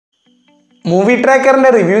Movie ട്രാക്കറിന്റെ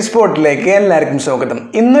review സ്പോട്ടിലേക്ക് എല്ലാവർക്കും സ്വാഗതം.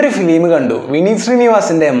 ഇന്നൊരു ഫിലിം കണ്ടു, വിനീത്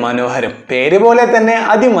ശ്രീനിവാസന്റെ മനോഹരം. പേര് പോലെ തന്നെ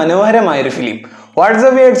അതിമനോഹരമായൊരു film. What's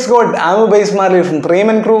the way it's called? I'm Ubais from 3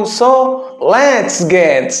 Man Crew. So let's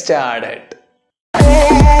get started.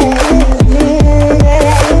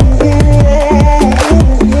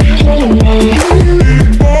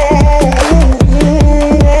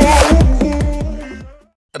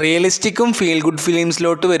 റിയലിസ്റ്റിക്കും feel good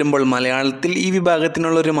ഫിലിംസിലോട്ട് വരുമ്പോൾ മലയാളത്തിൽ ഈ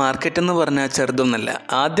വിഭാഗത്തിനുള്ള ഒരു മാർക്കറ്റ് എന്ന് പറഞ്ഞാൽ ചെറുതൊന്നല്ല.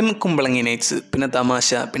 ആദ്യം കുമ്പളങ്ങി നൈറ്റ്സ്, പിന്നെ തമാശ,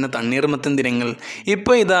 പിന്നെ തണ്ണീർമത്തൻ ദിനങ്ങൾ,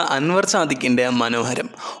 ഇപ്പോൾ ഇതാ അൻവർ സാദിഖിൻ്റെ മനോഹരം.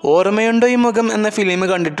 ഓർമ്മയുണ്ടോ ഈ മുഖം എന്ന ഫിലിം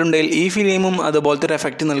കണ്ടിട്ടുണ്ടെങ്കിൽ ഈ ഫിലിമും അതുപോലത്തെ ഒരു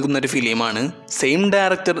എഫക്റ്റ് നൽകുന്ന ഒരു ഫിലിമാണ്. Same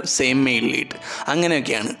director, same main lead,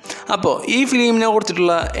 അങ്ങനെയൊക്കെയാണ്. അപ്പോൾ ഈ ഫിലിമിനെ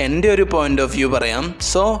കുറിച്ചിട്ടുള്ള എൻ്റെ ഒരു പോയിന്റ് ഓഫ് വ്യൂ പറയാം.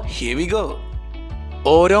 So here we go.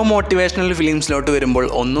 ഓരോ മോട്ടിവേഷണൽ ഫിലിംസിലോട്ട് വരുമ്പോൾ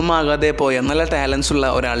ഒന്നും ആകാതെ പോയ നല്ല ടാലൻസ് ഉള്ള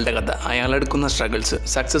ഒരാളുടെ കഥ, അയാളെടുക്കുന്ന സ്ട്രഗിൾസ്,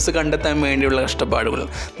 സക്സസ് കണ്ടെത്താൻ വേണ്ടിയുള്ള കഷ്ടപ്പാടുകൾ,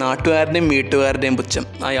 നാട്ടുകാരുടെയും വീട്ടുകാരുടെയും പുച്ഛം,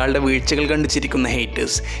 അയാളുടെ വീഴ്ചകൾ കണ്ട് ചിരിക്കുന്ന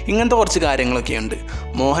ഹേറ്റേഴ്സ്, ഇങ്ങനത്തെ കുറച്ച് കാര്യങ്ങളൊക്കെയുണ്ട്.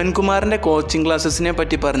 മോഹൻകുമാറിൻ്റെ കോച്ചിങ് ക്ലാസ്സസിനെ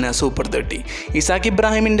പറ്റി പറഞ്ഞ സൂപ്പർ 30, ഇസാഖ്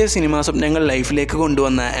ഇബ്രാഹിമിൻ്റെ സിനിമാ സ്വപ്നങ്ങൾ ലൈഫിലേക്ക്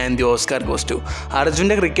കൊണ്ടുവന്ന and the Oscar goes to,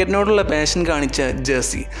 അർജുൻ്റെ ക്രിക്കറ്റിനോടുള്ള പാഷൻ കാണിച്ച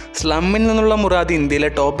ജേഴ്സി, സ്ലമ്മിൽ നിന്നുള്ള മുറാദ്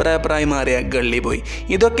ഇന്ത്യയിലെ ടോപ്പ് റാപ്പറായി മാറിയ ഗള്ളി ബോയ്,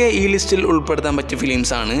 ഇതൊക്കെ ഈ ലിസ്റ്റിൽ ഉൾപ്പെടുത്താൻ പറ്റിയ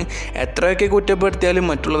ഫിലിംസാണ്. എത്രയൊക്കെ കുറ്റപ്പെടുത്തിയാലും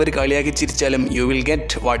മറ്റുള്ളവർ കളിയാക്കി ചിരിച്ചാലും you will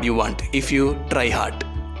get what you want if you try hard.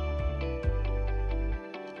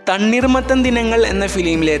 തണ്ണീർമത്തൻ ദിനങ്ങൾ എന്ന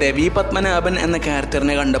ഫിലിമിലെ രവി പത്മനാഭൻ എന്ന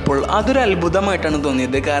ക്യാരക്ടറിനെ കണ്ടപ്പോൾ അതൊരു അത്ഭുതമായിട്ടാണ്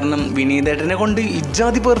തോന്നിയത്. കാരണം വിനീതേട്ടനെ കൊണ്ട്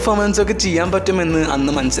ഇജാതി പെർഫോമൻസ് ഒക്കെ ചെയ്യാൻ പറ്റുമെന്ന്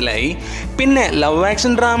അന്ന് മനസ്സിലായി. പിന്നെ ലവ്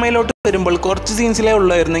ആക്ഷൻ ഡ്രാമയിലോട്ട് വരുമ്പോൾ കുറച്ച് സീൻസിലേ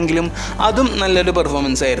ഉള്ളായിരുന്നെങ്കിലും അതും നല്ലൊരു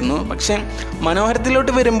പെർഫോമൻസ് ആയിരുന്നു. പക്ഷേ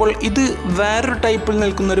മനോഹരത്തിലോട്ട് വരുമ്പോൾ ഇത് വേറൊരു ടൈപ്പിൽ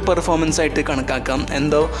നിൽക്കുന്നൊരു പെർഫോമൻസ് ആയിട്ട് കണക്കാക്കാം.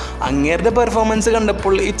 എന്തോ അങ്ങേരുടെ പെർഫോമൻസ്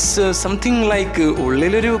കണ്ടപ്പോൾ ഇറ്റ്സ് സംതിങ് ലൈക്ക്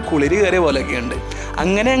ഉള്ളിലൊരു കുളിര് കയറിയ പോലെയൊക്കെയുണ്ട്.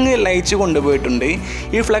 അങ്ങനെ അങ്ങ് ലയിച്ചു കൊണ്ടുപോയിട്ടുണ്ട്.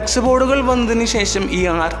 ഈ ഫ്ലെക്സ് ബോർഡുകൾ വന്നതിന് ശേഷം ഈ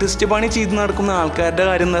ആർട്ടിസ്റ്റ് പണി ചെയ്ത് നടക്കുന്ന ആൾക്കാരുടെ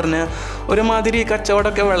കാര്യം എന്ന് പറഞ്ഞാൽ ഒരുമാതിരി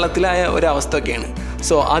കച്ചവടമൊക്കെ വെള്ളത്തിലായ ഒരവസ്ഥയൊക്കെയാണ്.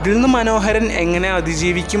 സോ അതിൽ നിന്ന് മനോഹരൻ എങ്ങനെ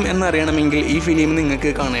അതിജീവിക്കും എന്നറിയണമെങ്കിൽ ഈ ഫിലിം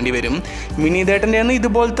നിങ്ങൾക്ക് കാണേണ്ടി വരും. വിനീതേട്ടൻ്റെ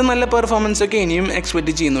ഇതുപോലത്തെ നല്ല പെർഫോമൻസ് ഒക്കെ ഇനിയും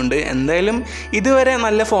എക്സ്പെക്റ്റ് ചെയ്യുന്നുണ്ട്. എന്തായാലും ഇതുവരെ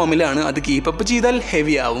നല്ല ഫോമിലാണ്. അത് കീപ്പപ്പ് ചെയ്താൽ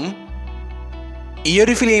ഹെവി ആവും. ഈ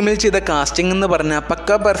ഒരു ഫിലിമിൽ ചെയ്ത കാസ്റ്റിംഗ് എന്ന് പറഞ്ഞാൽ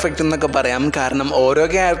പക്ക പെർഫെക്റ്റ് എന്നൊക്കെ പറയാം. കാരണം ഓരോ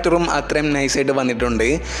ക്യാരക്ടറും അത്രയും നൈസായിട്ട് വന്നിട്ടുണ്ട്.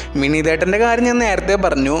 വിനീതേട്ടൻ്റെ കാര്യം ഞാൻ നേരത്തെ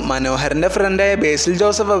പറഞ്ഞു. മനോഹരൻ്റെ ഫ്രണ്ടായ ബേസിൽ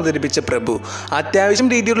ജോസഫ് അവതരിപ്പിച്ച പ്രഭു അത്യാവശ്യം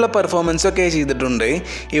രീതിയിലുള്ള പെർഫോമൻസൊക്കെ ചെയ്തിട്ടുണ്ട്.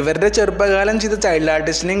 ഇവരുടെ ചെറുപ്പകാലം ചെയ്ത ചൈൽഡ്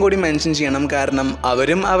ആർട്ടിസ്റ്റിനെയും കൂടി മെൻഷൻ ചെയ്യണം. കാരണം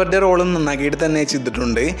അവരും അവരുടെ റോളും നന്നാക്കിയിട്ട് തന്നെ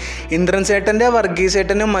ചെയ്തിട്ടുണ്ട്. ഇന്ദ്രൻ ചേട്ടൻ്റെ വർഗീസ്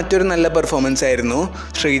ചേട്ടനും മറ്റൊരു നല്ല പെർഫോമൻസ് ആയിരുന്നു.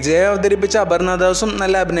 ശ്രീജയെ അവതരിപ്പിച്ച അപർണദാസും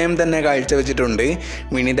നല്ല അഭിനയം തന്നെ കാഴ്ചവെച്ചിട്ടുണ്ട്.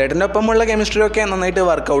 വിനീതേട്ടൻ്റെ ഒപ്പമുള്ള കെമിസ്ട്രിയൊക്കെ നന്നായിട്ട്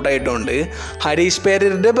വർക്കൗട്ട് ആയിട്ടുണ്ട്. ഹരീഷ്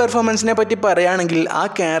പേരരുടെ പെർഫോമൻസിനെ പറ്റി പറയുകയാണെങ്കിൽ ആ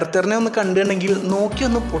ക്യാരക്ടറിനെ ഒന്ന് കണ്ടിട്ടുണ്ടെങ്കിൽ നോക്കി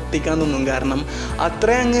ഒന്ന് പൊട്ടിക്കാൻ തോന്നും. കാരണം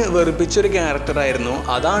അത്ര അങ്ങ് വെറുപ്പിച്ചൊരു ക്യാരക്ടറായിരുന്നു.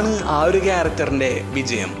 അതാണ് ആ ഒരു ക്യാരക്ടറിൻ്റെ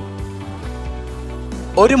വിജയം.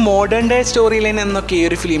 ഒരു മോഡേൺ ഡേ സ്റ്റോറി ലൈൻ എന്നൊക്കെ ഈ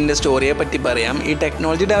ഒരു ഫിലിമിൻ്റെ സ്റ്റോറിയെ പറ്റി പറയാം. ഈ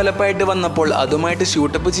ടെക്നോളജി ഡെവലപ്പായിട്ട് വന്നപ്പോൾ അതുമായിട്ട്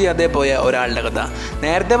ഷൂട്ടപ്പ് ചെയ്യാതെ പോയ ഒരാളുടെ കഥ.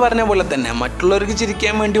 നേരത്തെ പറഞ്ഞ പോലെ തന്നെ മറ്റുള്ളവർക്ക്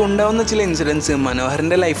ചിരിക്കാൻ വേണ്ടി ഉണ്ടാവുന്ന ചില ഇൻസിഡൻസ്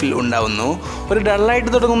മനോഹരൻ്റെ ലൈഫിൽ ഉണ്ടാവുന്നു. ഒരു ഡള്ളായിട്ട്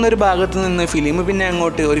തുടങ്ങുന്ന ഒരു ഭാഗത്ത് നിന്ന് ഫിലിം പിന്നെ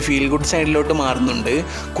അങ്ങോട്ട് ഒരു ഫീൽ ഗുഡ് സൈഡിലോട്ട് മാറുന്നുണ്ട്.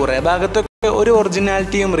 കുറേ ഭാഗത്തൊക്കെ ഒരു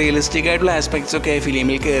ഒറിജിനാലിറ്റിയും റിയലിസ്റ്റിക് ആയിട്ടുള്ള ആസ്പെക്ട്സ് ഒക്കെ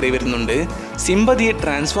ഫിലിമിൽ കയറി വരുന്നുണ്ട്. Sympathy,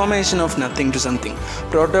 transformation of nothing to something.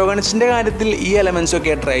 പ്രോട്ടോഗണിസ്റ്റിൻ്റെ കാര്യത്തിൽ ഈ എലമെൻസ്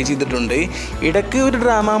ഒക്കെ ട്രൈ ചെയ്തിട്ടുണ്ട്. ഇടയ്ക്ക് ഒരു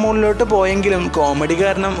ഡ്രാമ മോഡിലോട്ട് പോയെങ്കിലും കോമഡി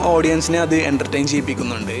കാരണം ഓഡിയൻസിനെ അത് എൻ്റർടൈൻ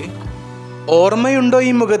ചെയ്യിപ്പിക്കുന്നുണ്ട്. ഓർമ്മയുണ്ടോ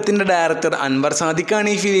ഈ മുഖത്തിൻ്റെ ഡയറക്ടർ അൻവർ സാദിഖാണ്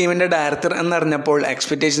ഈ ഫിലിമിൻ്റെ ഡയറക്ടർ എന്നറിഞ്ഞപ്പോൾ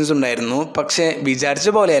എക്സ്പെക്റ്റേഷൻസ് ഉണ്ടായിരുന്നു. പക്ഷേ വിചാരിച്ച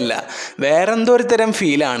പോലെയല്ല, വേറെന്തോ ഒരു തരം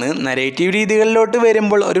ഫീലാണ്. നരേറ്റീവ് രീതികളിലോട്ട്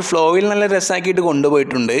വരുമ്പോൾ ഒരു ഫ്ലോയിൽ നല്ല രസമാക്കിയിട്ട്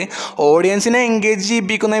കൊണ്ടുപോയിട്ടുണ്ട്. ഓഡിയൻസിനെ എൻഗേജ്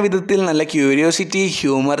ചെയ്യിപ്പിക്കുന്ന വിധത്തിൽ നല്ല ക്യൂരിയോസിറ്റി,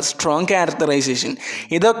 ഹ്യൂമർ, സ്ട്രോങ് ക്യാരക്ടറൈസേഷൻ,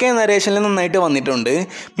 ഇതൊക്കെ നരേഷനിൽ നന്നായിട്ട് വന്നിട്ടുണ്ട്.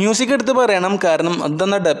 മ്യൂസിക് എടുത്ത് പറയണം. കാരണം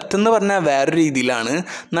അതെന്ന ഡെപ്ത് എന്ന് പറഞ്ഞാൽ വേറൊരു രീതിയിലാണ്.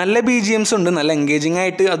 നല്ല BGMs ഉണ്ട്, നല്ല എൻഗേജിങ്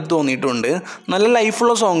ആയിട്ട് അത് തോന്നിയിട്ടുണ്ട്. നല്ല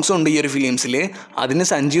ലൈഫുള്ള സോങ്സും ഉണ്ട് ഈ ഒരു ഫിലിം. അതിന്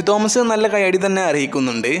സഞ്ജീവ് തോമസ് നല്ല കൈയടി തന്നെ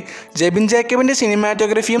അറിയിക്കുന്നുണ്ട്. ജെബിൻ ജേക്കബിൻ്റെ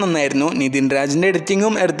സിനിമാറ്റോഗ്രഫിയും നന്നായിരുന്നു. നിതിൻ രാജിൻ്റെ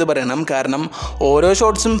എഡിറ്റിങ്ങും എടുത്ത് പറയണം. കാരണം ഓരോ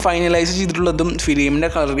ഷോട്ട്സും ഫൈനലൈസ് ചെയ്തിട്ടുള്ളതും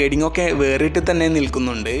ഫിലിമിൻ്റെ കളർ ഗ്രേഡിംഗ് ഒക്കെ വേറിട്ട് തന്നെ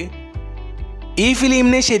നിൽക്കുന്നുണ്ട്. ഈ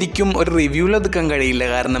ഫിലിമിനെ ശരിക്കും ഒരു റിവ്യൂവിൽ ഒതുക്കാൻ കഴിയില്ല.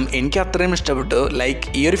 കാരണം എനിക്ക് അത്രയും ഇഷ്ടപ്പെട്ടു. ലൈക്ക്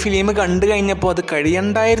ഈ ഒരു ഫിലിം കണ്ടു കഴിഞ്ഞപ്പോൾ അത്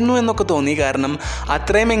കഴിയണ്ടായിരുന്നു എന്നൊക്കെ തോന്നി. കാരണം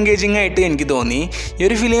അത്രയും എൻഗേജിങ് ആയിട്ട് എനിക്ക് തോന്നി. ഈ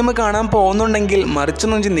ഒരു ഫിലിം കാണാൻ പോകുന്നുണ്ടെങ്കിൽ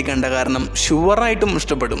മറിച്ചൊന്നും ചിന്തിക്കേണ്ട. കാരണം ഷുവറായിട്ടും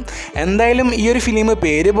ഇഷ്ടപ്പെടും. എന്തായാലും ഈ ഒരു ഫിലിം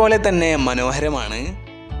പേര് പോലെ തന്നെ മനോഹരമാണ്.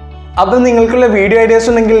 അപ്പോൾ നിങ്ങൾക്കുള്ള വീഡിയോ ഐഡിയാസ്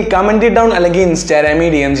ഉണ്ടെങ്കിൽ കമൻറ്റ് ഡൗൺ അല്ലെങ്കിൽ ഇൻസ്റ്റാഗ്രാമിൽ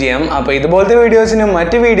DM ചെയ്യാം. അപ്പോൾ ഇതുപോലത്തെ വീഡിയോസിനും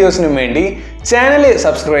മറ്റ് വീഡിയോസിനും വേണ്ടി ചാനൽ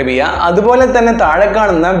സബ്സ്ക്രൈബ് ചെയ്യുക. അതുപോലെ തന്നെ താഴെ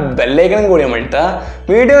കാണുന്ന ബെല്ലൈക്കണും കൂടി അമർത്തുക.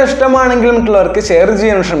 വീഡിയോ ഇഷ്ടമാണെങ്കിലും മറ്റുള്ളവർക്ക് ഷെയർ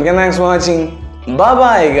ചെയ്യാൻ ശ്രമിക്കാം. Thanks for watching. Bye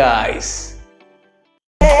bye guys.